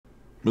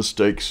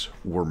Mistakes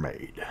were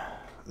made.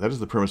 That is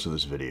the premise of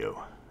this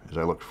video. As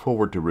I looked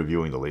forward to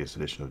reviewing the latest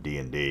edition of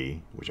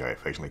D&D, which I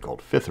affectionately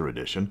called 5th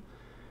edition,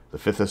 the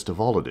fifthest of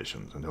all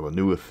editions, until a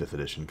new 5th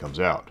edition comes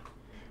out.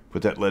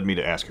 But that led me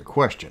to ask a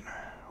question.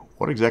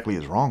 What exactly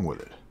is wrong with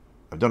it?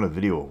 I've done a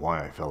video of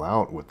why I fell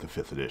out with the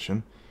 5th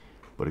edition,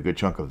 but a good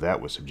chunk of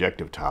that was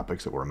subjective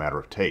topics that were a matter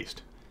of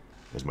taste.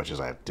 As much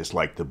as I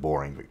disliked the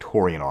boring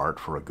Victorian art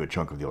for a good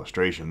chunk of the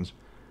illustrations,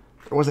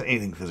 there wasn't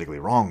anything physically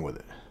wrong with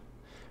it.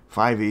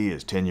 5e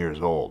is 10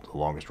 years old, the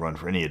longest run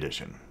for any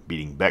edition,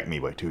 beating Me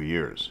by 2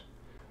 years.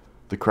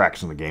 The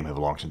cracks in the game have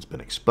long since been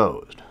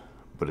exposed,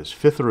 but is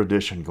 5th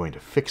edition going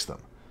to fix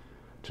them?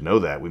 To know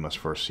that, we must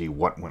first see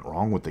what went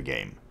wrong with the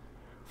game.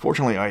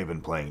 Fortunately, I have been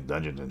playing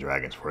Dungeons &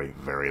 Dragons for a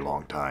very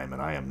long time,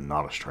 and I am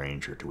not a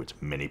stranger to its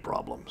many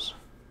problems.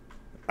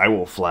 I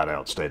will flat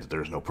out state that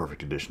there is no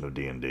perfect edition of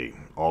D&D.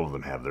 All of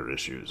them have their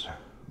issues.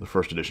 The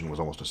first edition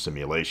was almost a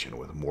simulation,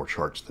 with more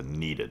charts than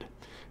needed,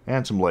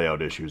 and some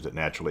layout issues that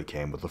naturally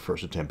came with the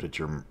first attempt at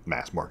your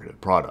mass-marketed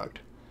product.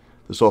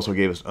 This also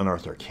gave us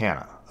Unearthed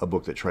Arcana, a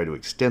book that tried to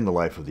extend the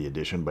life of the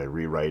edition by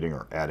rewriting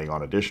or adding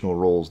on additional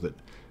roles that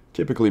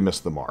typically miss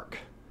the mark.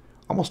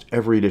 Almost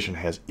every edition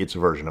has its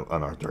version of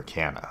Unearthed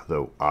Arcana,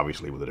 though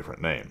obviously with a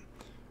different name.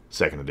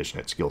 Second edition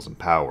had Skills and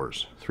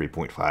Powers.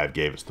 3.5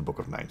 gave us the Book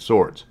of Nine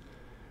Swords.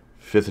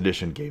 5th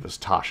edition gave us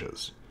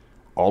Tasha's.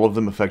 All of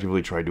them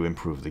effectively tried to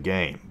improve the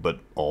game, but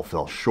all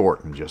fell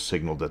short and just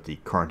signaled that the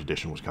current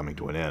edition was coming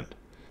to an end.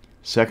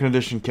 2nd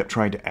edition kept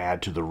trying to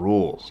add to the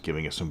rules,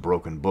 giving us some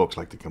broken books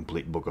like the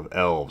Complete Book of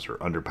Elves or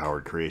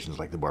underpowered creations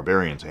like the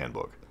Barbarian's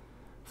Handbook.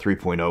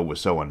 3.0 was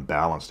so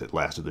unbalanced it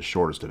lasted the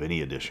shortest of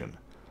any edition.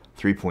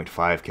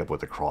 3.5 kept with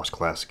the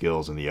cross-class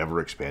skills and the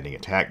ever-expanding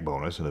attack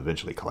bonus and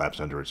eventually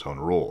collapsed under its own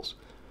rules.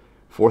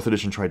 4th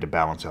edition tried to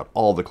balance out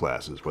all the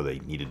classes, whether they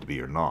needed to be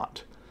or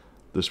not.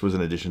 This was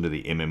in addition to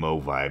the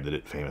MMO vibe that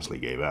it famously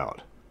gave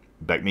out.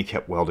 Me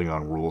kept welding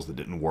on rules that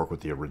didn't work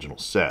with the original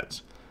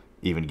sets,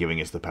 even giving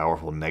us the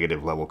powerful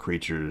negative level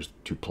creatures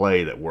to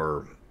play that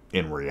were,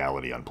 in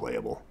reality,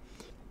 unplayable.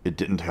 It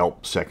didn't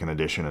help 2nd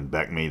edition and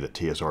Me that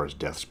TSR's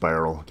Death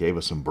Spiral gave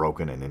us some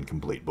broken and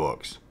incomplete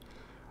books.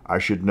 I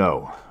should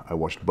know, I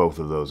watched both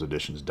of those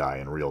editions die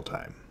in real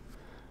time.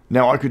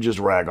 Now I could just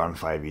rag on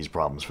 5e's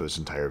problems for this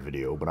entire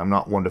video, but I'm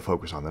not one to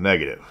focus on the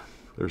negative.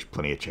 There's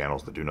plenty of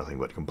channels that do nothing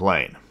but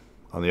complain.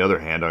 On the other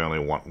hand, I only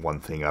want one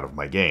thing out of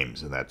my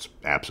games, and that's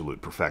absolute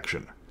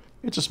perfection.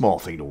 It's a small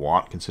thing to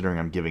want, considering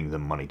I'm giving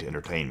them money to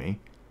entertain me.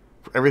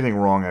 For everything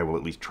wrong, I will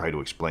at least try to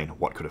explain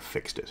what could have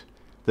fixed it.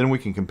 Then we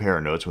can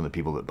compare notes when the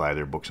people that buy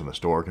their books in the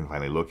store can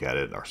finally look at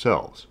it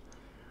ourselves.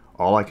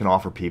 All I can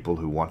offer people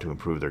who want to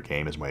improve their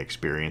game is my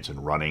experience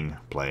in running,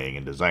 playing,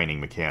 and designing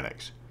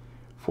mechanics.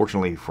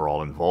 Fortunately for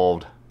all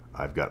involved,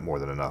 I've got more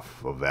than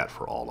enough of that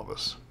for all of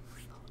us.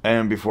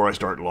 And before I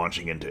start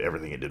launching into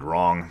everything it did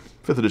wrong,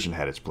 5th edition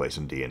had its place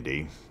in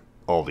D&D.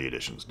 All the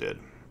editions did.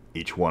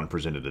 Each one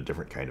presented a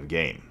different kind of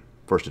game.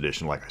 1st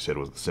edition, like I said,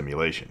 was the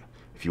simulation.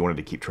 If you wanted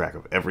to keep track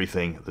of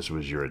everything, this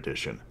was your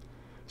edition.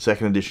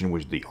 2nd edition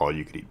was the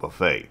all-you-could-eat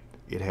buffet.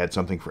 It had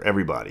something for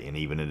everybody, and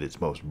even at its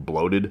most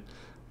bloated,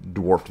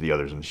 dwarfed the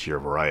others in sheer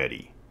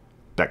variety.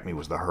 Me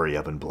was the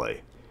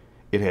hurry-up-and-play.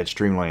 It had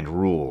streamlined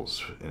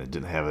rules, and it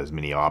didn't have as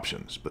many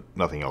options, but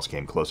nothing else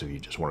came close if you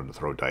just wanted to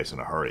throw dice in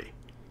a hurry.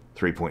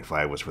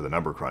 3.5 was for the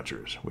number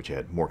crunchers, which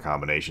had more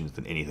combinations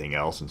than anything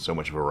else and so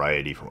much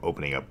variety from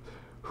opening up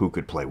who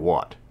could play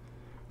what.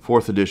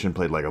 4th edition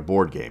played like a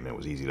board game and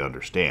was easy to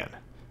understand.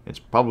 It's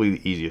probably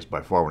the easiest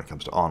by far when it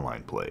comes to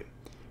online play.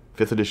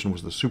 5th edition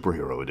was the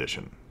superhero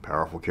edition,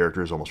 powerful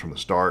characters almost from the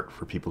start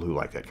for people who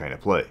like that kind of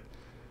play.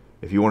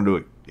 If you wanted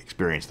to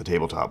experience the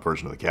tabletop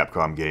version of the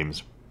Capcom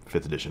games,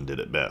 5th edition did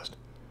it best.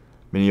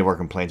 Many of our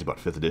complaints about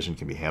 5th edition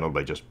can be handled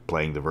by just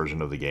playing the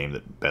version of the game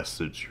that best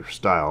suits your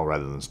style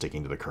rather than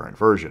sticking to the current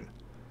version.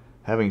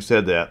 Having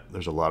said that,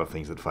 there's a lot of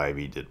things that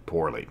 5e did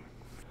poorly.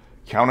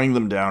 Counting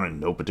them down in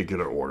no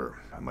particular order,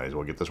 I might as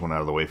well get this one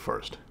out of the way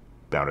first.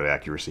 Bounded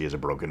accuracy is a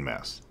broken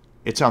mess.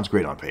 It sounds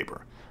great on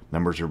paper.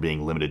 Numbers are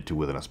being limited to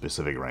within a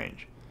specific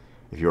range.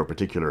 If you're a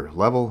particular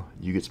level,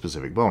 you get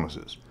specific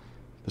bonuses.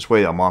 This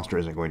way a monster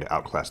isn't going to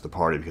outclass the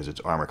party because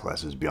its armor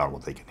class is beyond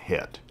what they can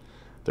hit.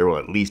 There will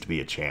at least be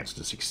a chance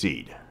to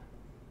succeed.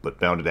 But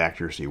bounded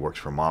accuracy works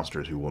for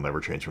monsters who will never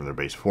change from their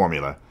base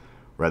formula,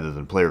 rather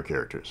than player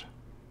characters.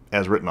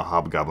 As written, a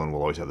hobgoblin will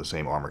always have the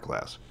same armor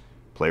class.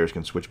 Players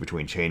can switch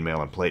between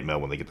chainmail and plate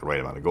mail when they get the right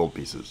amount of gold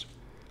pieces.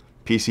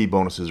 PC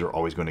bonuses are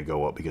always going to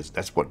go up because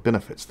that's what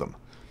benefits them.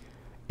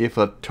 If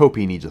a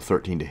Topi needs a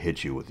 13 to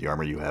hit you with the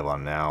armor you have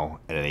on now,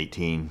 and an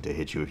 18 to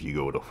hit you if you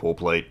go to full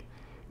plate,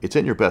 it's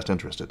in your best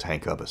interest to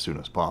tank up as soon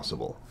as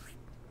possible.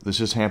 This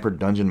has hampered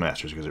dungeon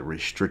masters because it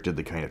restricted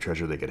the kind of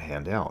treasure they could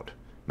hand out.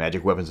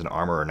 Magic weapons and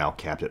armor are now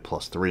capped at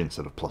 +3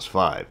 instead of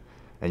 +5,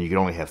 and you can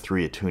only have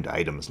 3 attuned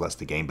items lest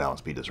the game balance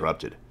be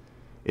disrupted.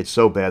 It's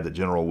so bad that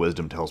general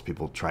wisdom tells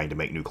people trying to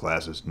make new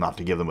classes not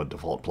to give them a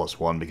default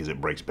 +1 because it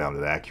breaks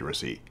bounded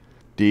accuracy.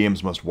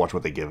 DMs must watch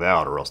what they give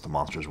out or else the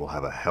monsters will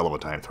have a hell of a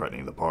time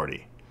threatening the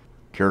party.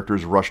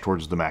 Characters rush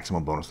towards the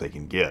maximum bonus they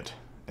can get,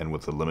 and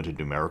with the limited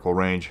numerical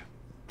range,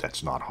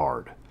 that's not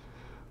hard.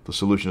 The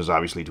solution is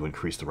obviously to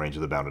increase the range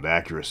of the bounded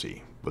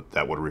accuracy, but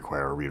that would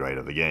require a rewrite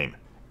of the game.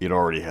 It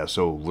already has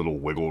so little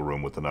wiggle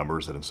room with the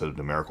numbers that instead of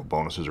numerical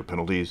bonuses or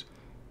penalties,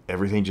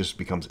 everything just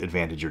becomes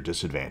advantage or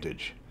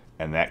disadvantage.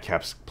 And that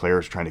keeps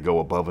players trying to go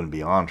above and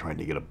beyond trying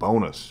to get a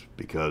bonus,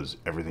 because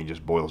everything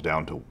just boils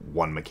down to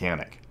one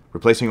mechanic.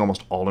 Replacing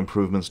almost all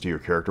improvements to your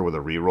character with a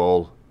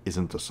reroll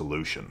isn't the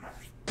solution.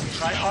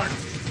 Try harder.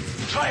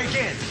 Try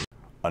again.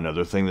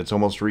 Another thing that's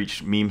almost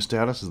reached meme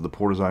status is the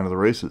poor design of the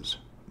races.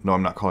 No,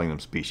 I'm not calling them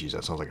species,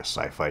 that sounds like a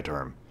sci-fi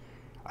term.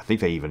 I think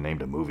they even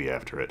named a movie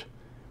after it.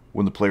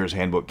 When the player's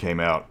handbook came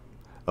out,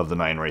 of the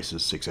 9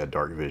 races, 6 had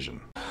dark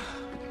vision.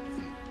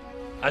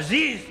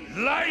 Aziz,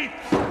 light!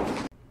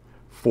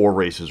 4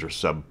 races or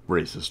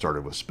sub-races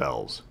started with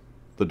spells.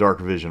 The dark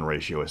vision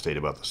ratio stayed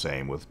about the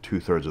same, with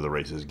 2/3 of the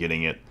races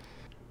getting it,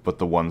 but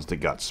the ones that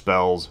got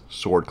spells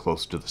soared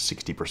close to the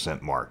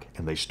 60% mark,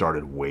 and they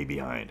started way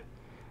behind.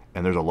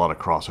 And there's a lot of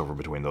crossover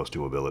between those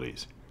two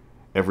abilities.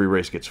 Every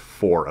race gets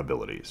 4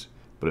 abilities,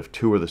 but if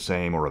 2 are the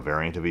same or a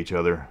variant of each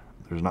other,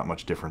 there's not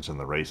much difference in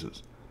the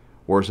races.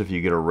 Whereas if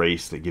you get a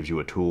race that gives you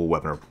a tool,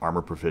 weapon, or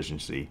armor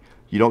proficiency,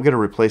 you don't get a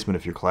replacement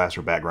if your class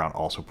or background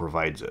also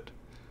provides it.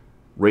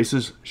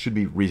 Races should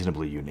be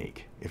reasonably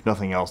unique. If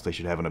nothing else, they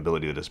should have an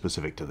ability that is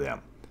specific to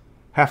them.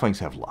 Halflings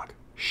have luck.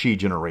 She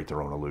generate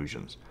their own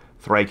illusions.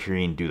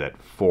 Thri-Kreen do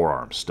that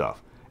forearm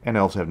stuff, and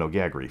elves have no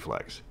gag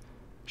reflex.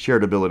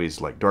 Shared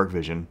abilities like dark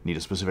vision need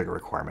a specific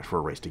requirement for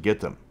a race to get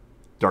them.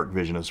 Dark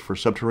vision is for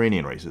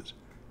subterranean races.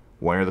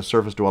 Why are the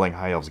surface-dwelling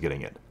high elves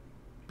getting it?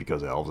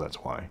 Because elves, that's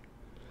why.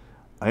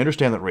 I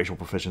understand that racial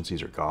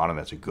proficiencies are gone, and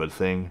that's a good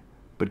thing,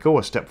 but go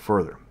a step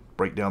further.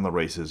 Break down the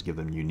races, give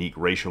them unique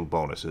racial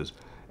bonuses,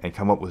 and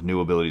come up with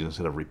new abilities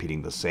instead of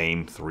repeating the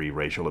same 3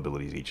 racial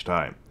abilities each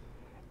time.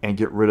 And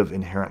get rid of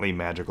inherently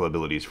magical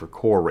abilities for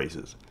core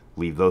races.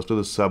 Leave those to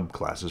the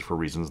subclasses for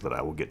reasons that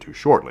I will get to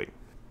shortly.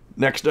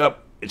 Next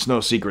up, it's no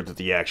secret that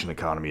the action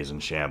economy is in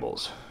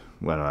shambles.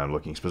 When I'm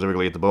looking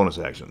specifically at the bonus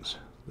actions.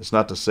 It's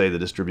not to say the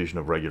distribution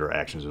of regular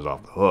actions is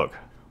off the hook.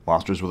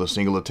 Monsters with a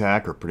single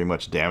attack are pretty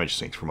much damage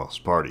sinks for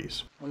most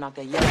parties. Well, not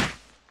that yet.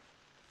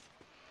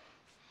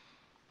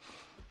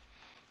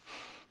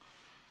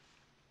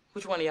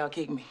 Which one of y'all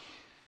kicked me?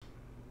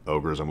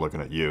 Ogres, I'm looking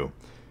at you.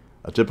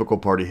 A typical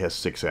party has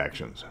 6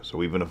 actions,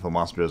 so even if a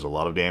monster does a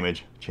lot of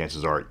damage,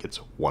 chances are it gets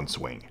 1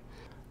 swing.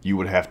 You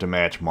would have to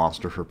match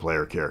monster for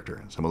player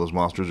character. Some of those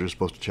monsters are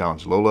supposed to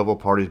challenge low-level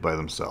parties by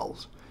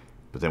themselves.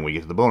 But then we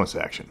get to the bonus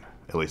action,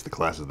 at least the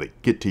classes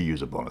that get to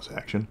use a bonus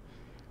action.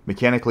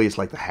 Mechanically, it's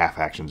like the half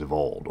actions of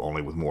old,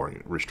 only with more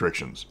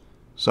restrictions.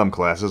 Some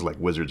classes, like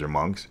wizards or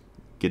monks,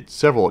 get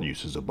several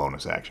uses of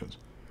bonus actions.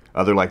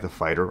 Other, like the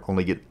fighter,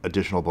 only get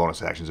additional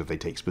bonus actions if they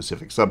take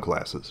specific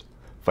subclasses.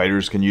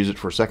 Fighters can use it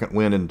for second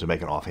wind and to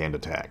make an offhand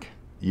attack.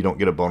 You don't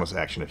get a bonus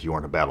action if you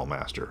aren't a battle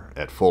master,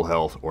 at full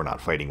health, or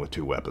not fighting with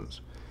 2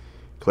 weapons.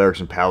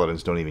 Clerics and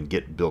paladins don't even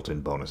get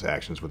built-in bonus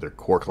actions with their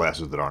core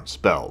classes that aren't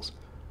spells.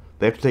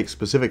 They have to take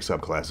specific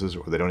subclasses,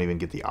 or they don't even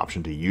get the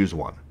option to use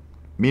one.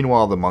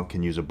 Meanwhile, the monk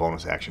can use a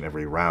bonus action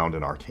every round,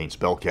 and arcane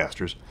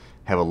spellcasters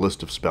have a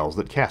list of spells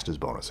that cast as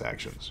bonus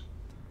actions.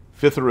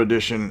 5th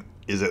edition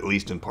is at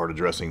least in part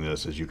addressing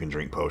this, as you can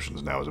drink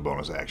potions now as a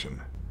bonus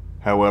action.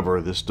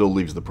 However, this still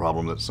leaves the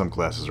problem that some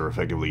classes are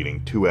effectively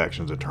getting 2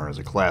 actions a turn as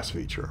a class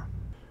feature,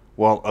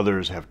 while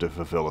others have to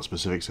fulfill a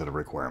specific set of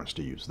requirements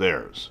to use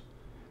theirs.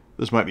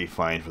 This might be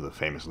fine for the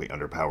famously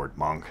underpowered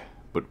monk,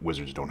 but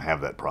wizards don't have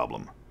that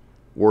problem.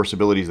 Worse,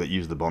 abilities that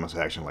use the bonus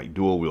action like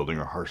dual wielding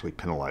are harshly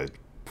penalized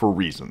for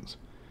reasons.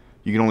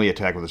 You can only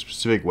attack with a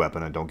specific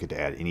weapon and don't get to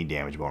add any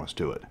damage bonus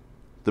to it.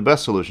 The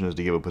best solution is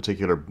to give a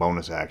particular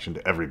bonus action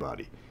to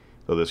everybody,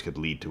 though this could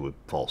lead to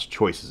false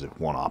choices if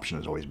one option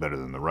is always better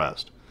than the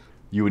rest.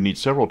 You would need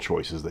several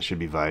choices that should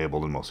be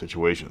valuable in most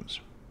situations.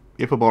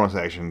 If a bonus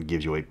action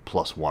gives you a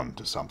 +1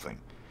 to something,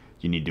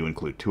 you need to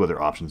include 2 other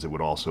options that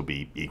would also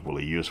be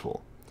equally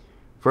useful.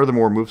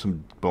 Furthermore, move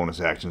some bonus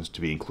actions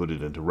to be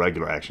included into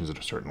regular actions at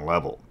a certain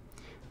level.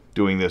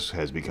 Doing this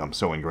has become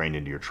so ingrained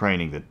into your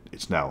training that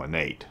it's now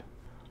innate.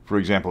 For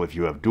example, if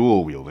you have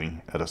dual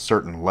wielding, at a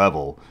certain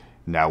level,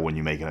 now when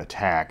you make an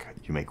attack,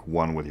 you make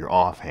 1 with your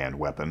offhand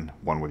weapon,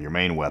 1 with your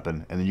main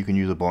weapon, and then you can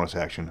use a bonus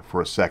action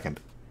for a second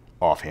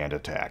offhand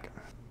attack.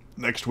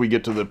 Next we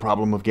get to the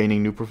problem of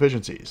gaining new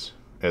proficiencies,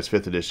 as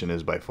 5th edition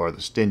is by far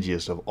the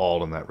stingiest of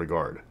all in that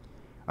regard.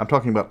 I'm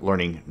talking about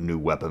learning new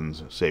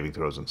weapons, saving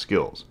throws, and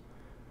skills.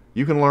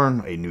 You can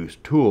learn a new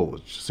tool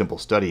with simple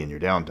study in your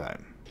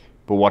downtime.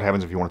 But what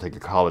happens if you want to take a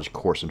college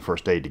course in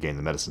first aid to gain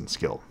the medicine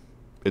skill?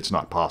 It's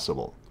not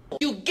possible.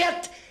 You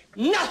get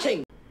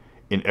nothing!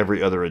 In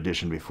every other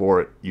edition before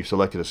it, you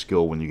selected a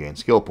skill when you gain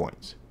skill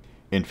points.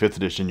 In 5th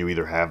edition, you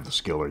either have the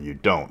skill or you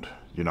don't.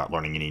 You're not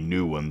learning any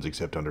new ones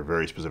except under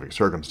very specific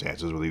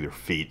circumstances with either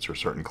feats or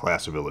certain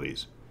class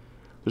abilities.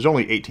 There's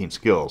only 18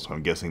 skills, so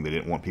I'm guessing they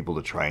didn't want people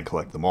to try and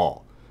collect them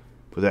all.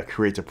 But that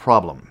creates a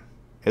problem,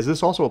 as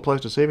this also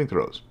applies to saving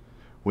throws.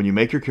 When you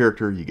make your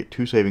character, you get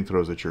 2 saving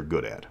throws that you're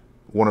good at.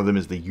 One of them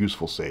is the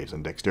useful saves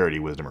in Dexterity,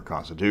 Wisdom, or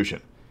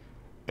Constitution.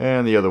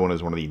 and the other one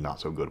is one of the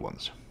not-so-good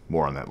ones.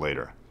 More on that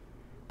later.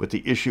 But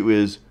the issue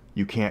is,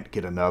 you can't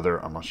get another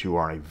unless you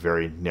are on a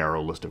very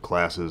narrow list of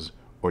classes,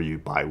 or you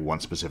buy one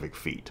specific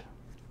feat.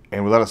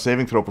 And without a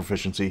saving throw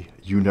proficiency,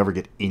 you never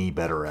get any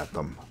better at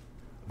them.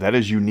 That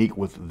is unique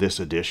with this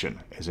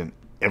edition, as in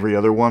every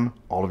other one,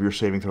 all of your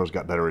saving throws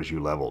got better as you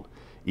leveled,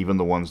 even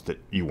the ones that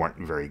you weren't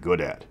very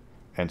good at.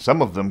 And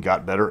some of them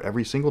got better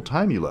every single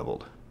time you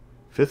leveled.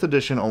 5th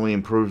edition only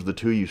improves the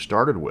 2 you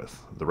started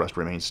with, the rest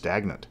remains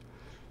stagnant.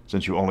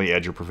 Since you only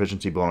add your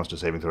proficiency bonus to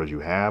saving throws you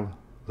have,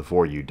 the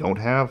 4 you don't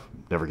have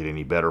never get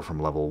any better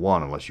from level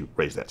 1 unless you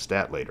raise that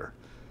stat later.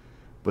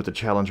 But the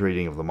challenge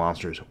rating of the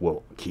monsters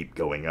will keep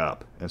going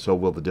up, and so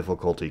will the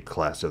difficulty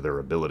class of their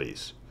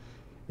abilities.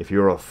 If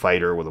you're a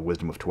fighter with a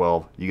wisdom of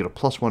 12, you get a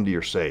 +1 to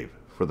your save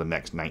for the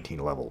next 19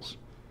 levels.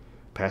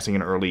 Passing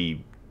an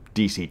early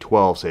DC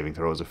 12 saving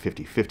throw is a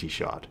 50-50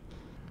 shot.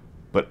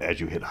 But as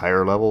you hit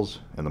higher levels,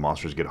 and the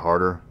monsters get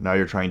harder, now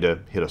you're trying to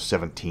hit a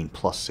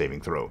 17+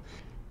 saving throw,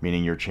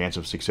 meaning your chance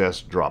of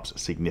success drops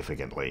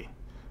significantly.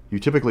 You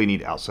typically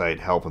need outside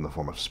help in the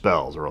form of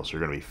spells, or else you're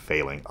going to be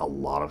failing a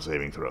lot of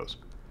saving throws.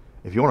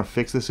 If you want to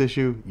fix this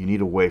issue, you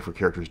need a way for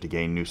characters to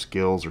gain new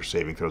skills or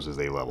saving throws as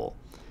they level.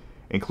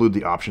 Include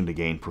the option to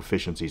gain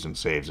proficiencies and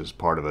saves as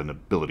part of an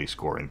ability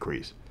score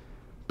increase.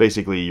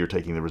 Basically, you're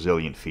taking the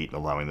resilient feat and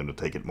allowing them to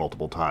take it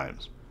multiple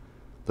times.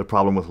 The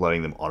problem with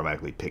letting them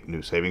automatically pick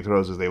new saving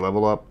throws as they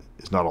level up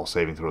is not all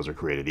saving throws are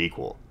created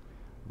equal.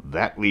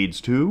 That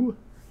leads to,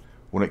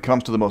 when it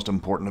comes to the most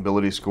important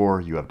ability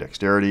score, you have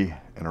dexterity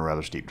and a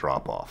rather steep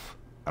drop-off.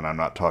 And I'm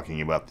not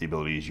talking about the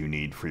abilities you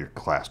need for your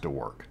class to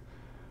work.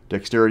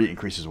 Dexterity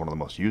increases one of the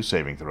most used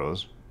saving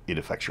throws. It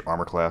affects your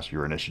armor class,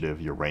 your initiative,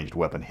 your ranged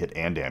weapon hit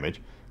and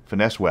damage,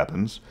 finesse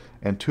weapons,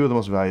 and 2 of the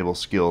most valuable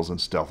skills in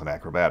stealth and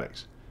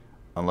acrobatics.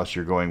 Unless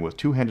you're going with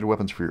two-handed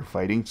weapons for your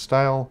fighting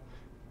style,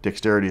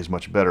 dexterity is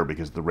much better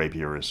because the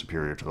rapier is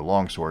superior to the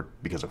longsword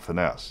because of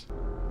finesse.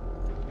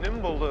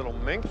 Nimble little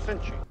minx,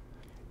 isn't she?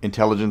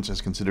 Intelligence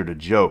is considered a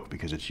joke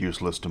because it's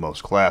useless to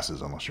most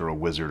classes unless you're a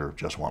wizard or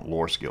just want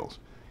lore skills.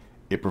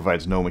 It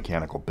provides no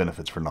mechanical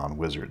benefits for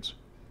non-wizards.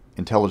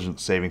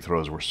 Intelligence saving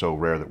throws were so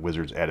rare that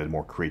wizards added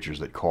more creatures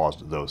that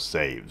caused those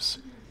saves.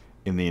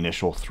 In the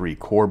initial 3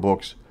 core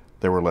books,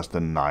 there were less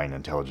than 9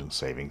 intelligence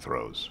saving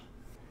throws.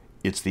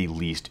 It's the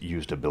least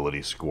used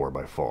ability score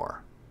by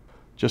far.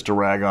 Just to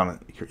rag on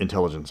your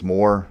intelligence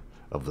more,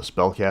 of the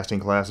spellcasting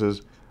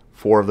classes,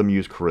 4 of them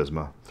use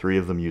charisma, 3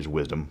 of them use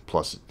wisdom,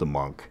 plus the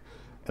monk,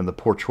 and the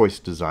poor choice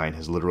design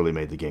has literally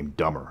made the game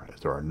dumber, as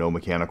there are no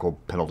mechanical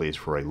penalties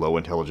for a low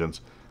intelligence,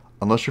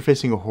 unless you're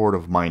facing a horde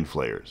of mind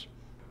flayers.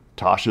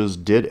 Tasha's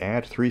did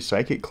add 3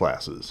 psychic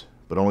classes,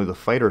 but only the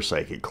fighter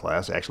psychic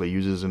class actually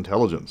uses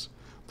intelligence.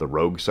 The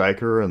rogue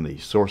psyker and the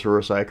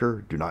sorcerer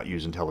psyker do not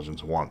use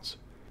intelligence once.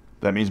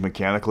 That means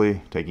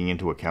mechanically, taking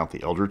into account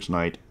the eldritch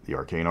knight, the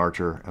arcane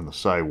archer, and the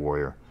psi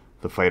warrior,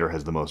 the fighter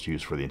has the most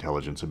use for the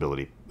intelligence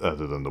ability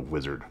other than the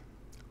wizard.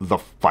 The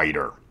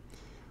fighter!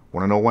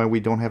 Want to know why we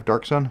don't have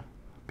Dark Sun?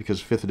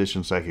 Because 5th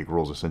edition psychic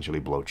rules essentially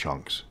blow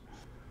chunks.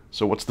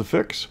 So what's the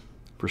fix?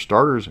 For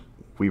starters,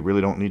 we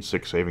really don't need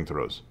 6 saving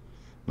throws.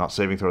 Not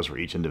saving throws for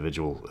each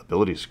individual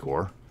ability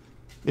score.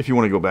 If you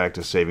want to go back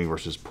to saving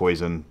versus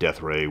poison,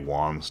 death ray,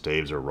 wands,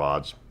 staves, or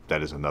rods,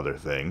 that is another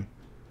thing.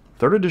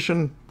 3rd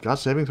edition got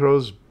saving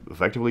throws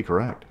effectively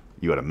correct.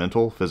 You had a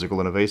mental, physical,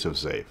 and evasive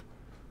save.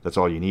 That's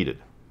all you needed.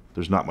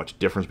 There's not much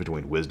difference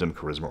between wisdom,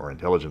 charisma, or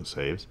intelligence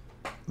saves.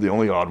 The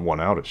only odd one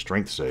out is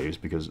strength saves,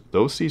 because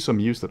those see some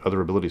use that other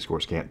ability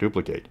scores can't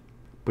duplicate.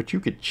 But you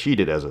could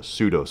cheat it as a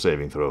pseudo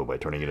saving throw by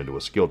turning it into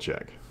a skill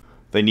check.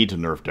 They need to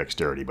nerf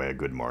dexterity by a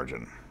good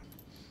margin.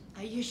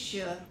 Are you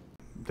sure?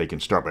 They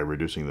can start by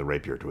reducing the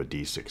rapier to a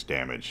d6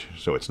 damage,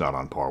 so it's not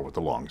on par with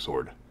the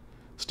longsword.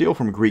 Steal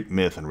from Greek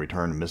myth and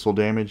return missile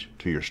damage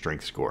to your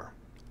strength score.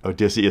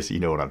 Odysseus, you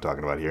know what I'm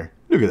talking about here.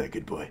 Look at that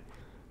good boy.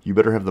 You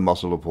better have the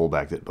muscle to pull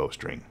back that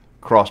bowstring.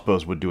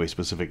 Crossbows would do a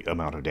specific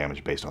amount of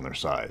damage based on their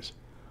size.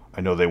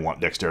 I know they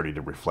want dexterity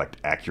to reflect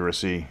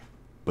accuracy,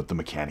 but the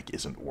mechanic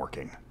isn't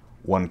working.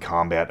 One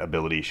combat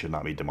ability should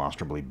not be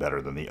demonstrably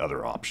better than the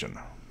other option.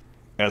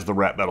 As the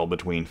rap battle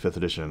between 5th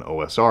edition and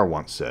OSR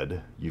once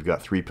said, you've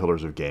got 3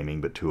 pillars of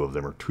gaming, but 2 of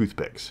them are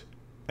toothpicks.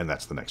 And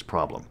that's the next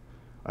problem.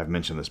 I've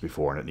mentioned this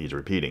before and it needs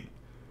repeating.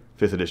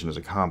 5th edition is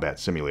a combat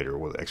simulator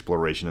with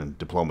exploration and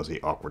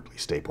diplomacy awkwardly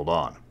stapled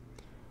on.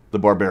 The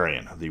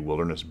Barbarian, the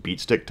wilderness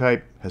beatstick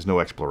type, has no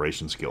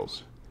exploration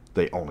skills.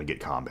 They only get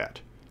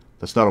combat.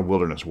 That's not a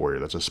wilderness warrior,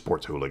 that's a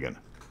sports hooligan.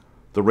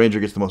 The Ranger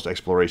gets the most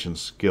exploration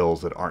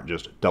skills that aren't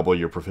just double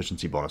your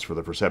proficiency bonus for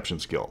the perception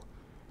skill.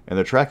 And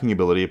their tracking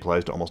ability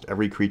applies to almost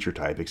every creature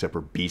type except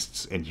for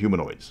beasts and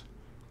humanoids,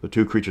 the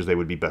 2 creatures they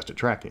would be best at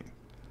tracking.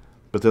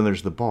 But then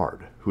there's the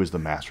Bard, who is the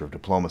master of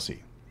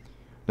diplomacy.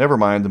 Never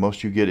mind, the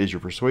most you get is your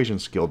persuasion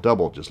skill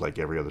doubled, just like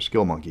every other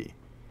skill monkey.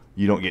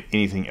 You don't get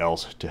anything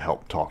else to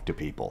help talk to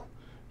people.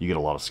 You get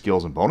a lot of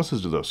skills and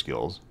bonuses to those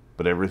skills,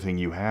 but everything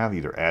you have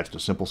either adds to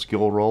simple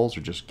skill rolls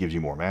or just gives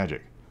you more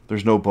magic.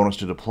 There's no bonus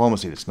to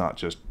diplomacy that's not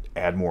just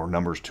add more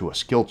numbers to a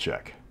skill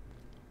check.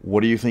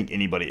 What do you think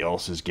anybody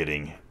else is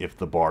getting if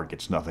the bard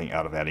gets nothing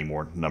out of adding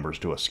more numbers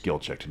to a skill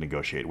check to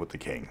negotiate with the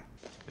king?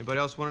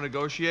 Anybody else want to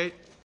negotiate?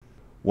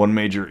 One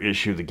major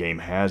issue the game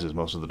has is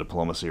most of the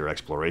diplomacy or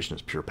exploration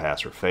is pure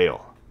pass or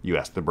fail. You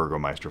ask the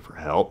Burgomeister for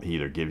help, he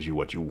either gives you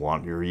what you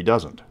want or he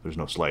doesn't. There's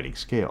no sliding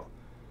scale.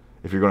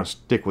 If you're going to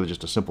stick with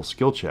just a simple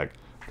skill check,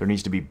 there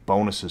needs to be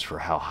bonuses for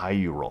how high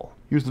you roll.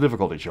 Use the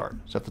difficulty chart,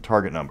 set the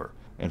target number,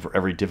 and for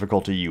every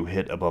difficulty you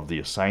hit above the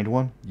assigned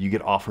one, you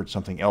get offered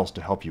something else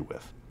to help you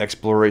with.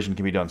 Exploration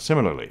can be done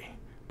similarly,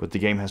 but the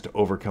game has to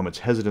overcome its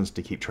hesitance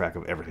to keep track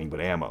of everything but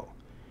ammo.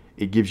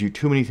 It gives you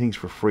too many things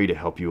for free to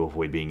help you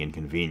avoid being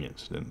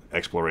inconvenienced, and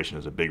exploration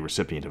is a big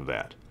recipient of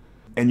that.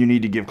 And you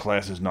need to give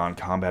classes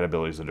non-combat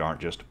abilities that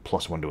aren't just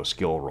 +1 to a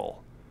skill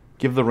roll.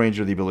 Give the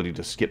ranger the ability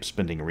to skip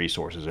spending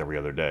resources every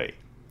other day.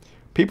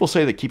 People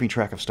say that keeping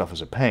track of stuff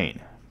is a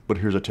pain, but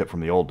here's a tip from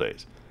the old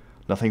days.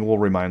 Nothing will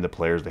remind the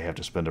players they have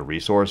to spend a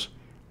resource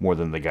more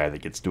than the guy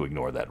that gets to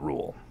ignore that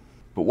rule.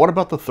 But what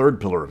about the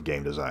third pillar of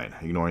game design,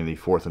 ignoring the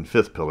fourth and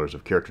fifth pillars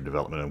of character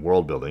development and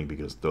world building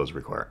because those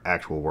require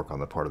actual work on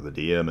the part of the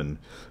DM and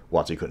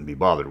WOTC couldn't be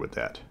bothered with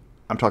that?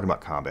 I'm talking about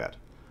combat.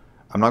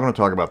 I'm not going to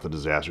talk about the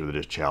disaster that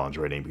is challenge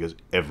rating because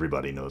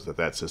everybody knows that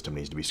that system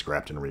needs to be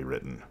scrapped and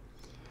rewritten.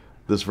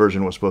 This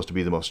version was supposed to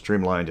be the most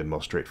streamlined and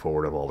most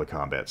straightforward of all the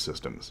combat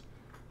systems.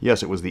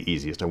 Yes, it was the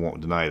easiest, I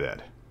won't deny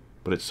that.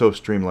 But it's so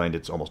streamlined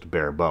it's almost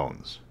bare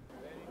bones.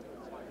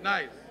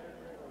 Nice.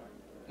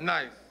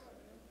 Nice.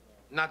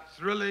 Not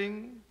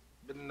thrilling,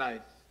 but nice.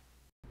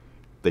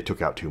 They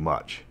took out too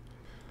much.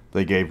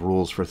 They gave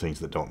rules for things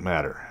that don't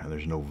matter, and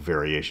there's no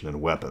variation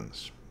in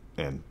weapons,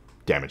 and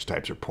damage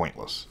types are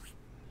pointless.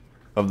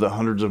 Of the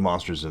hundreds of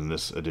monsters in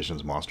this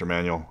edition's monster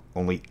manual,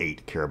 only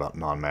 8 care about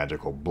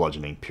non-magical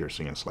bludgeoning,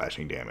 piercing, and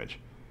slashing damage.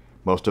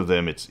 Most of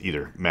them, it's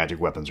either magic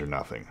weapons or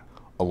nothing.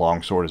 A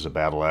longsword is a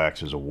battle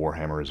axe, is a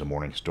warhammer, is a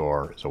morning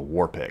star, is a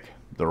war pick.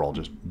 They're all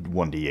just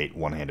 1d8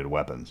 one-handed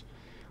weapons.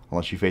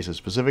 Unless you face a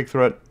specific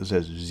threat, this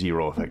has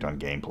 0 effect on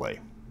gameplay.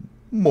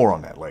 More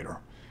on that later.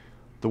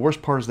 The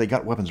worst part is they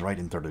got weapons right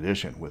in 3rd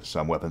edition, with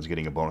some weapons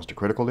getting a bonus to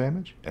critical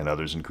damage, and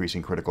others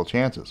increasing critical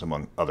chances,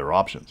 among other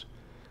options.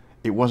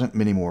 It wasn't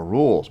many more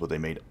rules, but they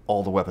made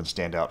all the weapons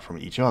stand out from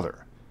each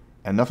other.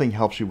 And nothing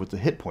helps you with the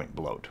hit point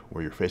bloat,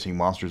 where you're facing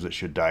monsters that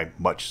should die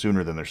much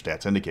sooner than their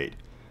stats indicate.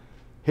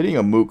 Hitting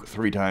a mook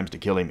 3 times to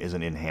kill him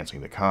isn't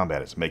enhancing the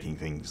combat, it's making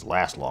things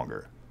last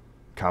longer.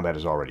 Combat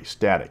is already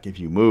static. If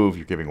you move,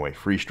 you're giving away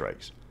free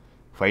strikes.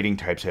 Fighting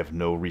types have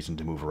no reason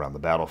to move around the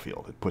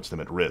battlefield. It puts them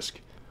at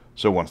risk.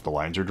 So once the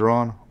lines are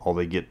drawn, all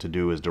they get to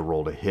do is to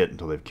roll to hit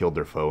until they've killed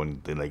their foe,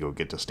 and then they go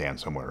get to stand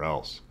somewhere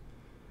else.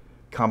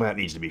 Combat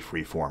needs to be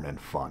freeform and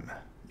fun.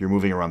 You're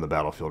moving around the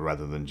battlefield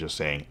rather than just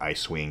saying, I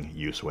swing,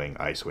 you swing,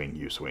 I swing,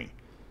 you swing.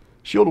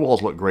 Shield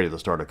walls look great at the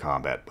start of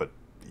combat, but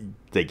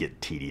they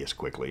get tedious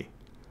quickly.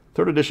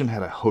 3rd edition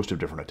had a host of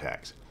different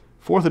attacks.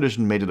 4th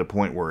edition made it a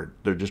point where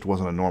there just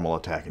wasn't a normal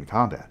attack in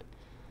combat.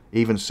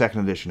 Even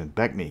 2nd edition and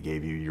BECMI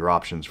gave you your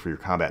options for your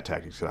combat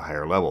tactics at a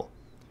higher level.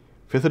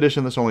 5th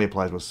edition, this only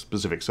applies with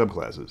specific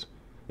subclasses.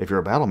 If you're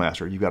a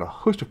battlemaster, you've got a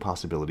host of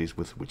possibilities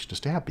with which to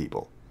stab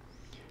people.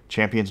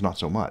 Champions, not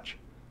so much.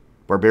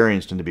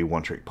 Barbarians tend to be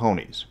one-trick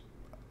ponies.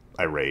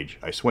 I rage,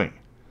 I swing.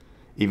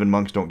 Even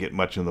monks don't get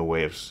much in the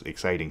way of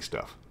exciting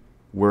stuff.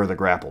 Where are the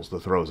grapples, the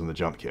throws, and the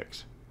jump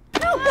kicks?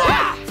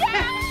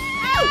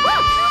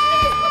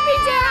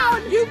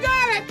 You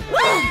got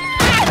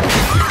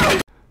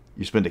it!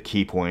 You spend a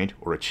key point,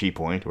 or a chi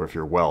point, or if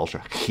you're Welsh, a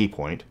key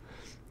point,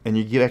 and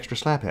you get extra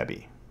slap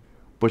happy.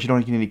 But you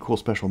don't get any cool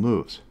special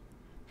moves.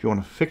 If you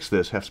want to fix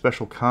this, have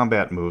special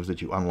combat moves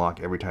that you unlock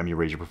every time you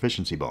raise your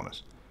proficiency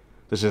bonus.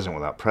 This isn't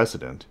without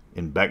precedent.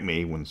 In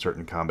BECMI, when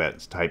certain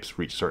combat types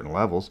reach certain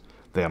levels,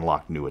 they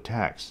unlock new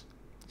attacks.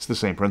 It's the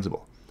same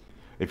principle.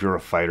 If you're a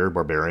fighter,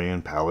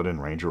 barbarian, paladin,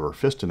 ranger, or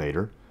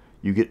fistinator,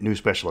 you get new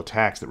special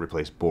attacks that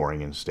replace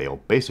boring and stale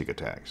basic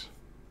attacks.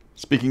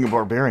 Speaking of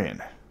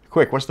barbarian,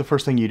 quick, what's the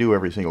first thing you do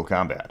every single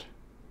combat?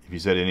 If you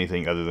said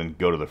anything other than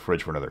go to the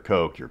fridge for another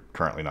Coke, you're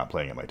currently not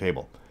playing at my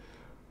table.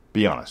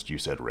 Be honest, you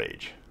said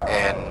rage.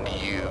 And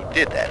you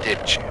did that,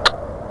 didn't you?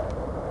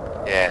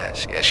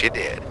 Yes, you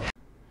did.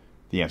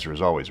 The answer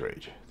is always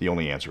rage. The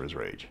only answer is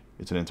rage.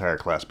 It's an entire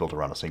class built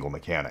around a single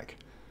mechanic.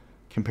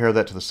 Compare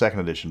that to the 2nd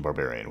edition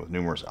barbarian with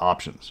numerous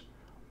options,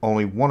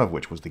 only one of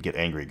which was the get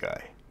angry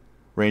guy.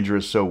 Ranger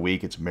is so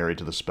weak it's married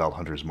to the spell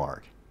Hunter's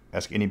Mark.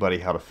 Ask anybody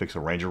how to fix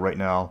a ranger right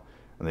now,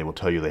 and they will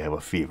tell you they have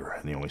a fever,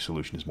 and the only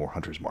solution is more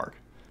Hunter's Mark.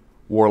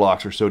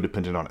 Warlocks are so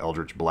dependent on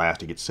Eldritch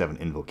Blast, it gets 7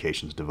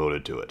 invocations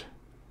devoted to it.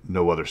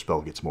 No other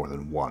spell gets more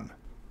than 1.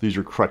 These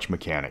are crutch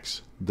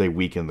mechanics. They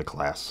weaken the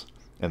class,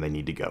 and they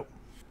need to go.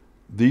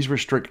 These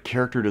restrict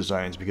character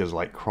designs because,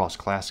 like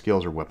cross-class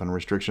skills or weapon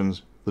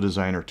restrictions, the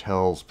designer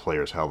tells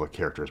players how the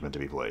character is meant to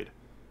be played.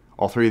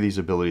 All 3 of these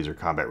abilities are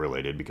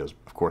combat-related because,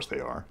 of course they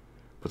are,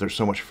 but there's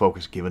so much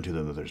focus given to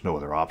them that there's no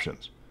other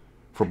options.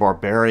 For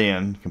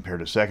Barbarian, compared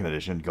to 2nd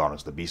edition, gone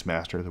is the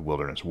Beastmaster, the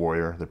Wilderness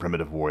Warrior, the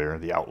Primitive Warrior,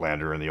 the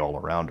Outlander, and the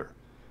All-Arounder.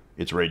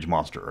 It's Rage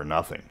Monster or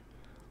nothing.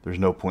 There's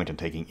no point in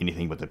taking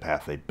anything but the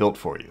path they built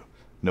for you.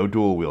 No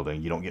dual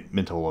wielding, you don't get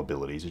mental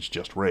abilities, it's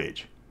just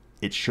rage.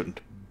 It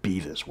shouldn't be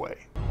this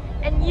way.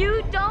 And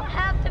you don't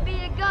have to be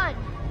a gun.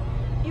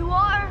 You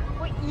are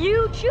what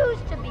you choose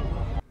to be.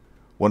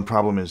 One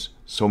problem is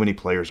so many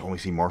players only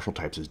see martial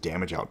types as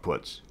damage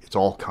outputs. It's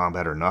all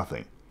combat or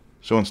nothing.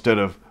 So instead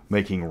of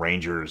making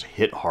rangers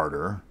hit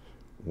harder,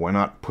 why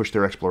not push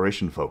their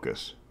exploration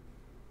focus?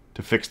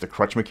 To fix the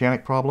crutch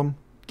mechanic problem,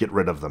 get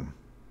rid of them.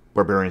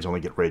 Barbarians only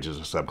get rage as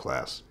a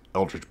subclass.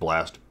 Eldritch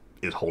Blast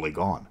is wholly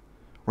gone.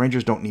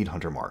 Rangers don't need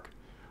Hunter Mark.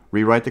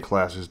 Rewrite the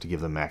classes to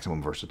give them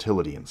maximum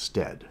versatility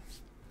instead.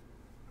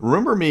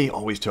 Remember me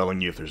always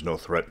telling you if there's no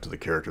threat to the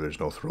character, there's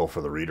no thrill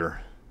for the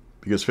reader?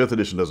 Because 5th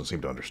edition doesn't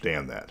seem to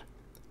understand that.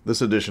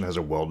 This edition has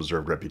a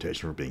well-deserved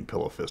reputation for being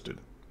pillow-fisted.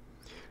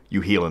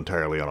 You heal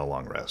entirely on a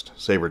long rest.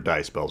 Save or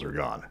die spells are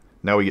gone.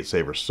 Now we get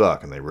save or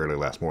suck, and they rarely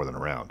last more than a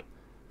round.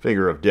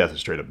 Finger of Death is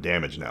straight-up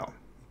damage now.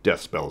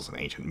 Death spell is an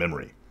ancient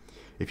memory.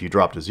 If you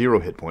drop to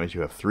 0 hit points,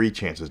 you have 3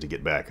 chances to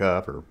get back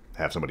up, or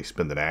have somebody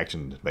spend an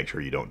action to make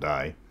sure you don't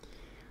die.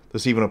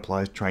 This even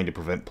applies trying to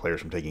prevent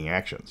players from taking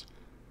actions.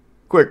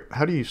 Quick,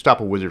 how do you stop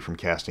a wizard from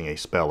casting a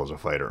spell as a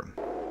fighter?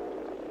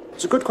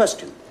 It's a good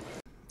question.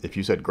 If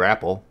you said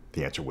grapple,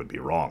 the answer would be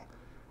wrong.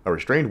 A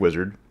restrained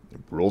wizard,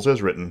 rules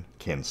as written,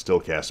 can still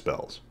cast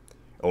spells.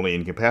 Only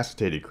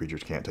incapacitated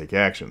creatures can't take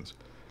actions,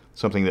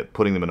 something that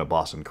putting them in a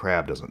Boston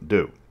Crab doesn't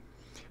do.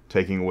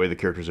 Taking away the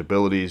character's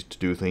abilities to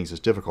do things is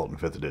difficult in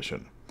 5th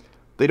edition.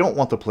 They don't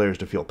want the players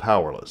to feel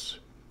powerless,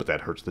 but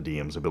that hurts the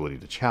DM's ability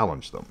to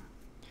challenge them.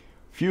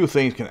 Few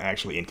things can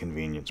actually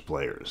inconvenience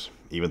players.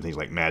 Even things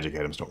like magic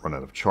items don't run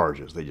out of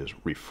charges, they just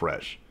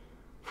refresh.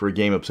 For a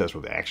game obsessed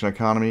with action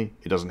economy,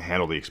 it doesn't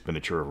handle the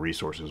expenditure of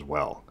resources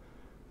well.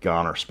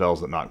 Gone are spells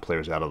that knock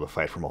players out of the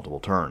fight for multiple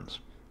turns.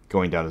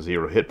 Going down to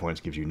 0 hit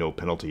points gives you no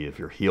penalty if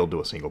you're healed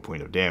to a single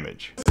point of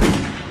damage.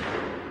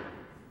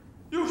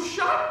 You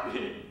shot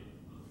me!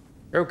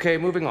 Okay,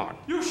 moving on.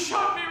 You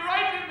shot me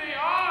right in the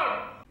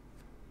arm!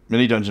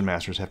 Many dungeon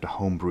masters have to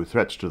homebrew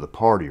threats to the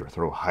party or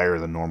throw higher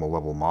than normal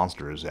level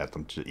monsters at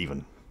them to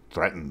even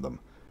threaten them.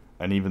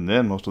 And even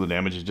then, most of the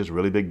damage is just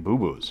really big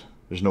boo-boos.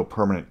 There's no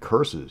permanent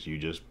curses, you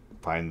just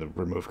find the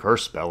remove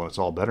curse spell and it's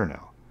all better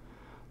now.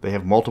 They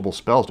have multiple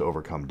spells to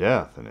overcome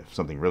death, and if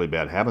something really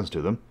bad happens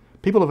to them,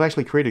 people have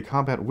actually created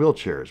combat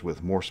wheelchairs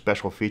with more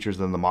special features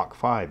than the Mach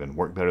 5 and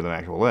work better than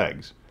actual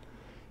legs.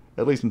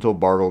 At least until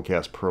Bargle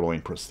cast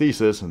Purloin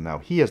Prosthesis, and now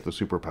he has the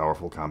super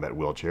powerful combat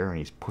wheelchair and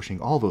he's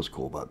pushing all those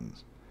cool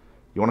buttons.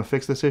 You want to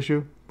fix this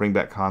issue? Bring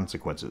back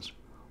consequences.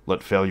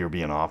 Let failure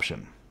be an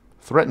option.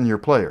 Threaten your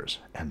players,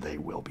 and they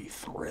will be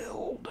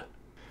thrilled.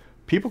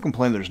 People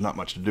complain there's not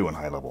much to do in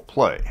high-level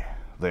play.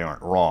 They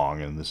aren't wrong,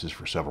 and this is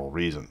for several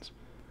reasons.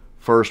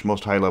 First,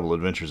 most high-level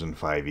adventures in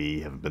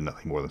 5e have been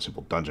nothing more than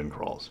simple dungeon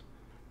crawls.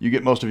 You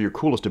get most of your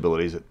coolest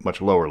abilities at much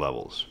lower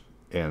levels,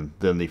 and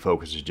then the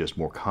focus is just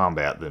more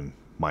combat than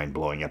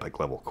mind-blowing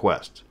epic-level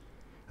quests.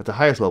 At the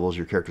highest levels,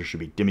 your characters should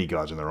be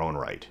demigods in their own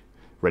right,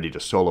 ready to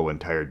solo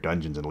entire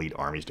dungeons and lead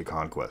armies to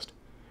conquest.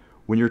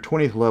 When you're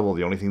 20th level,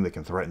 the only thing that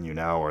can threaten you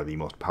now are the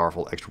most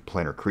powerful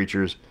extraplanar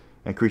creatures,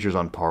 and creatures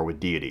on par with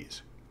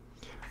deities.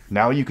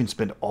 Now you can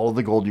spend all of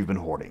the gold you've been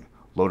hoarding,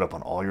 load up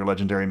on all your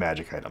legendary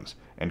magic items,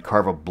 and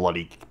carve a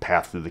bloody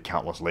path through the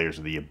countless layers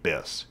of the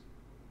abyss.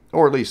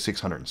 Or at least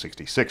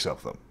 666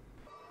 of them.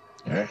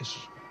 Yes.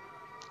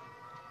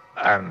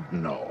 And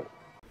no.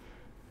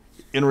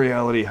 In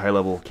reality,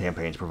 high-level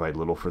campaigns provide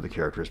little for the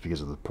characters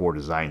because of the poor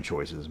design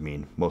choices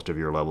mean most of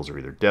your levels are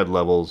either dead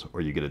levels,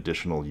 or you get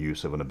additional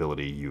use of an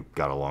ability you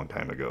got a long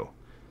time ago.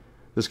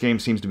 This game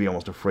seems to be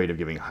almost afraid of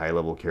giving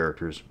high-level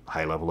characters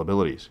high-level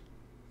abilities.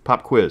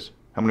 Pop quiz.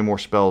 How many more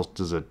spells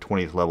does a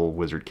 20th level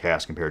wizard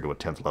cast compared to a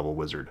 10th level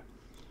wizard?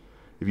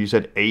 If you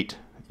said 8,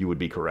 you would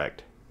be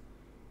correct.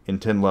 In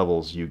 10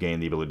 levels, you gain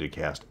the ability to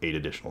cast 8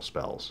 additional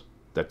spells.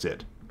 That's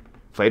it.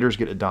 Fighters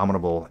get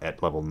Indomitable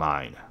at level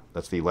 9.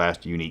 That's the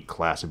last unique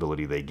class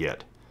ability they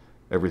get.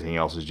 Everything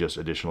else is just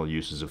additional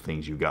uses of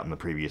things you got in the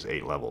previous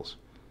 8 levels.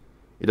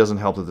 It doesn't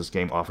help that this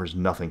game offers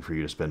nothing for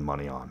you to spend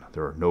money on.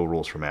 There are no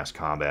rules for mass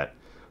combat.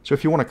 So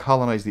if you want to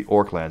colonize the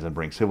Orklands and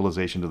bring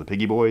civilization to the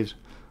Piggy Boys,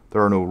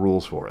 there are no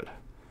rules for it.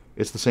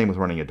 It's the same with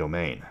running a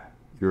domain.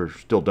 You're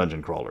still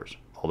dungeon crawlers.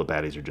 All the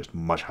baddies are just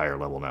much higher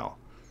level now.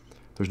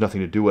 There's nothing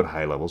to do at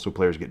high level, so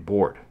players get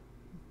bored.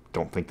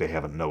 Don't think they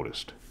haven't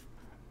noticed.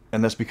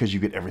 And that's because you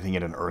get everything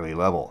at an early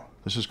level.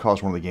 This has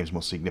caused one of the game's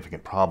most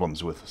significant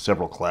problems with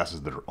several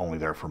classes that are only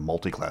there for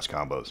multi-class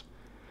combos.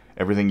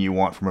 Everything you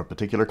want from a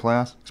particular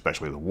class,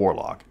 especially the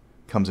Warlock,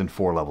 comes in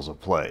 4 levels of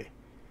play.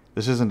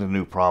 This isn't a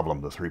new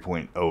problem. The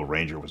 3.0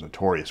 Ranger was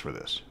notorious for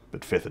this,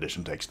 but 5th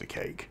edition takes the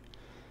cake.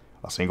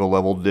 A single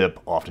level dip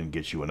often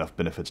gets you enough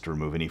benefits to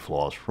remove any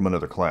flaws from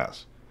another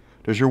class.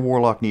 Does your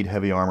Warlock need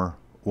heavy armor?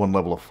 One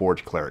level of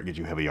Forge Cleric gives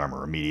you heavy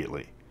armor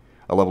immediately.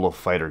 A level of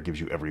Fighter gives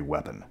you every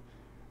weapon.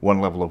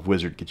 One level of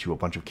Wizard gets you a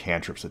bunch of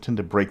cantrips that tend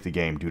to break the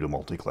game due to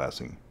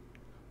multiclassing.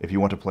 If you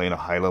want to play in a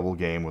high-level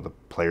game where the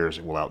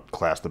players will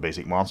outclass the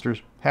basic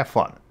monsters, have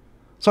fun.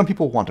 Some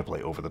people want to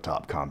play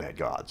over-the-top combat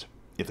gods.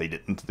 If they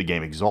didn't, the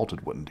game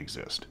Exalted wouldn't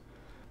exist.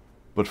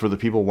 But for the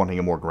people wanting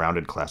a more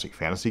grounded classic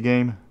fantasy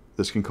game,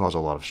 this can cause a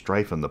lot of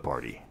strife in the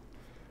party.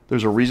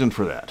 There's a reason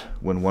for that.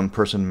 When one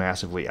person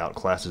massively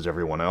outclasses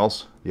everyone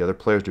else, the other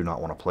players do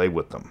not want to play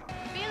with them.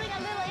 Feeling a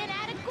little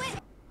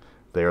inadequate?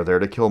 They are there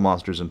to kill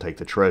monsters and take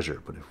the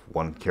treasure, but if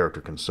one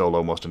character can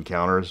solo most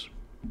encounters,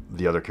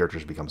 the other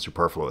characters become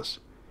superfluous.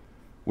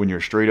 When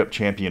your straight-up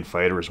champion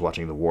fighter is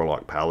watching the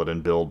Warlock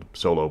Paladin build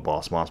solo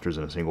boss monsters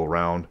in a single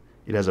round,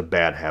 it has a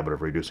bad habit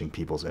of reducing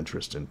people's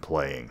interest in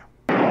playing.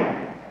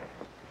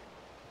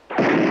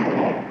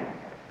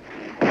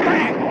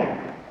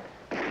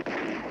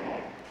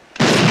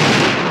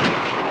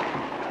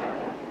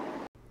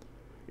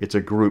 It's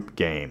a group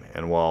game,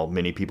 and while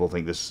many people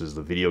think this is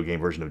the video game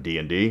version of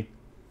D&D,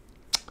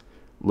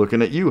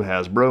 looking at you,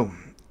 Hasbro,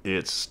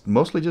 it's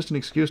mostly just an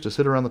excuse to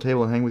sit around the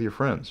table and hang with your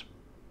friends.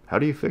 How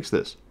do you fix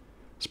this?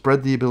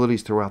 Spread the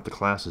abilities throughout the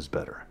classes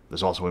better.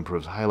 This also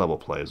improves high-level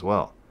play as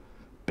well.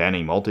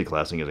 Banning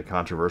multiclassing is a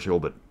controversial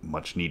but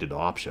much-needed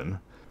option.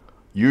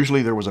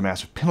 Usually there was a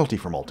massive penalty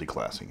for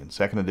multiclassing. In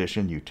 2nd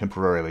edition, you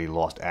temporarily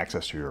lost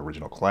access to your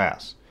original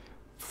class.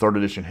 3rd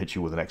edition hit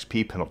you with an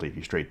XP penalty if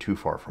you strayed too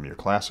far from your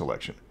class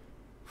selection.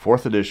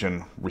 4th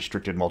edition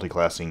restricted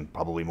multiclassing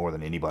probably more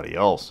than anybody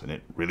else, and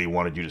it really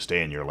wanted you to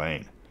stay in your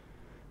lane.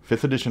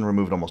 5th edition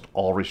removed almost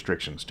all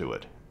restrictions to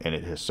it, and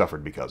it has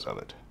suffered because of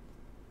it.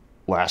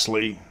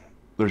 Lastly,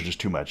 there's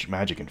just too much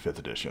magic in 5th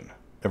edition.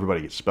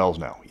 Everybody gets spells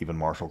now, even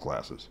martial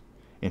classes.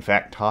 In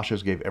fact,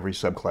 Tasha's gave every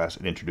subclass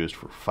it introduced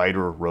for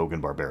fighter, rogue,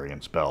 and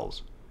barbarian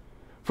spells.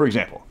 For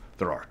example,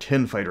 there are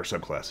 10 fighter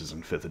subclasses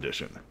in 5th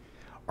edition.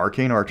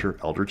 Arcane Archer,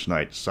 Eldritch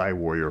Knight, Psy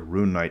Warrior,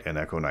 Rune Knight, and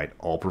Echo Knight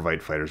all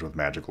provide fighters with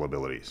magical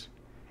abilities.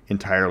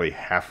 Entirely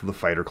half of the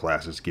fighter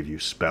classes give you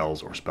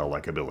spells or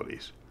spell-like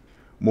abilities.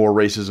 More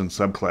races and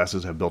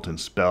subclasses have built-in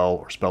spell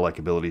or spell-like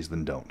abilities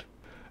than don't.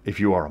 If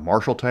you are a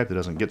martial type that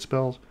doesn't get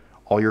spells,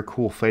 all your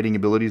cool fighting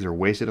abilities are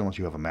wasted unless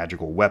you have a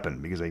magical weapon,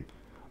 because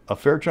a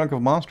fair chunk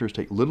of monsters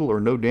take little or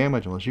no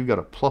damage unless you've got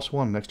a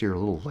 +1 next to your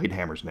little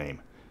Lighthammer's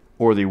name.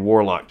 Or the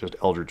Warlock just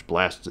Eldritch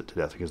blasts it to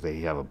death because they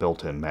have a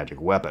built-in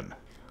magic weapon.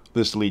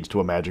 This leads to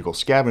a magical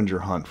scavenger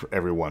hunt for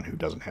everyone who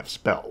doesn't have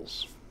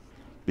spells,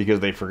 because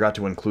they forgot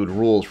to include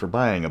rules for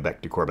buying a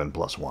Bec de Corbin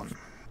 +1.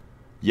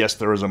 Yes,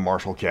 there is a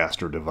martial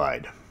caster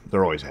divide.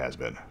 There always has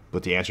been.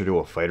 But the answer to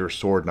a fighter's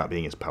sword not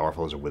being as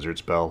powerful as a wizard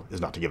spell is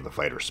not to give the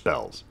fighter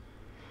spells.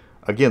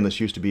 Again,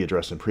 this used to be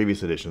addressed in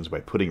previous editions by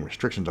putting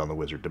restrictions on the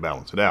wizard to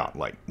balance it out,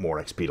 like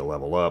more XP to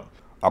level up,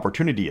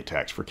 opportunity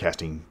attacks for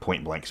casting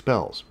point-blank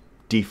spells,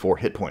 D4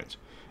 hit points,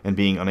 and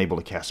being unable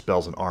to cast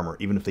spells and armor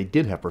even if they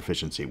did have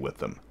proficiency with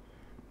them.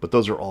 But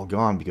those are all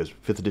gone because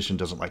 5th edition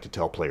doesn't like to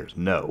tell players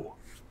no.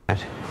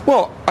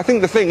 Well, I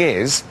think the thing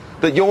is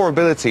that your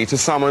ability to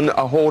summon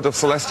a horde of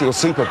celestial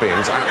super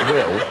beings at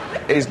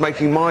will is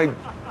making my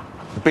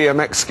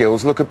BMX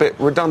skills look a bit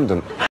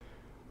redundant.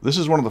 This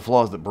is one of the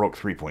flaws that broke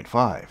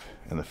 3.5,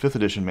 and the 5th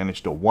edition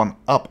managed to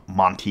one-up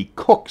Monty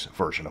Cook's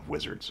version of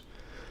Wizards.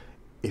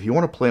 If you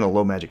want to play in a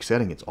low magic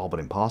setting, it's all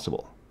but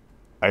impossible.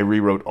 I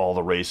rewrote all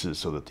the races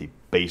so that the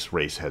base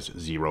race has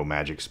 0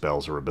 magic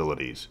spells or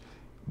abilities,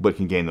 but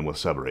can gain them with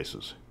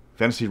sub-races.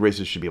 Fantasy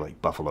races should be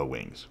like buffalo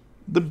wings.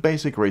 The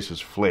basic race is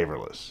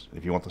flavorless.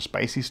 If you want the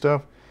spicy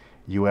stuff,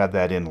 you add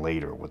that in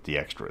later with the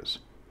extras.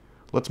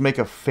 Let's make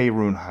a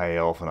Faerun High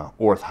Elf and a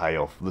Orth High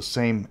Elf the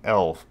same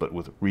elf, but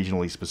with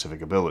regionally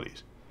specific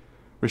abilities.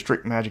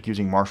 Restrict magic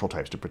using martial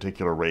types to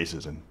particular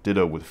races, and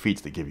ditto with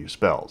feats that give you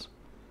spells.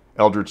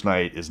 Eldritch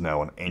Knight is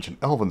now an ancient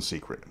elven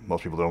secret.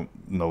 Most people don't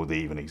know they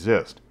even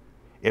exist.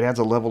 It adds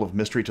a level of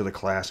mystery to the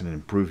class and it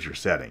improves your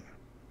setting.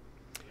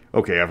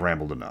 Okay, I've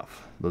rambled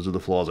enough. Those are the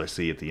flaws I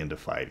see at the end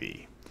of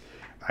 5e.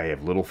 I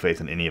have little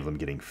faith in any of them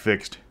getting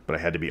fixed, but I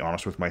had to be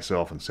honest with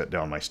myself and set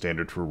down my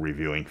standard for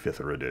reviewing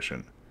 5th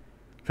edition.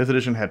 5th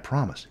edition had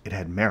promise. It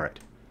had merit.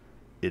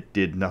 It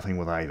did nothing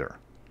with either.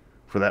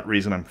 For that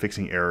reason, I'm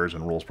fixing errors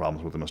and rules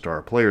problems with the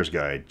Mystara Player's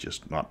Guide,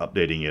 just not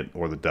updating it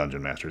or the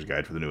Dungeon Master's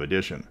Guide for the new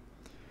edition.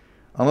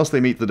 Unless they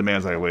meet the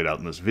demands I laid out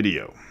in this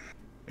video.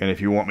 And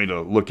if you want me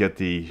to look at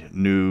the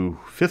new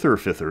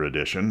 5th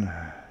edition,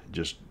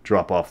 just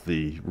drop off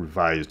the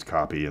revised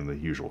copy in the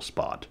usual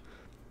spot.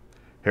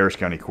 Harris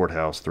County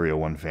Courthouse,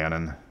 301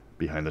 Fannin,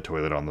 behind the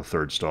toilet on the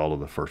 3rd stall of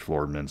the 1st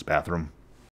floor men's bathroom.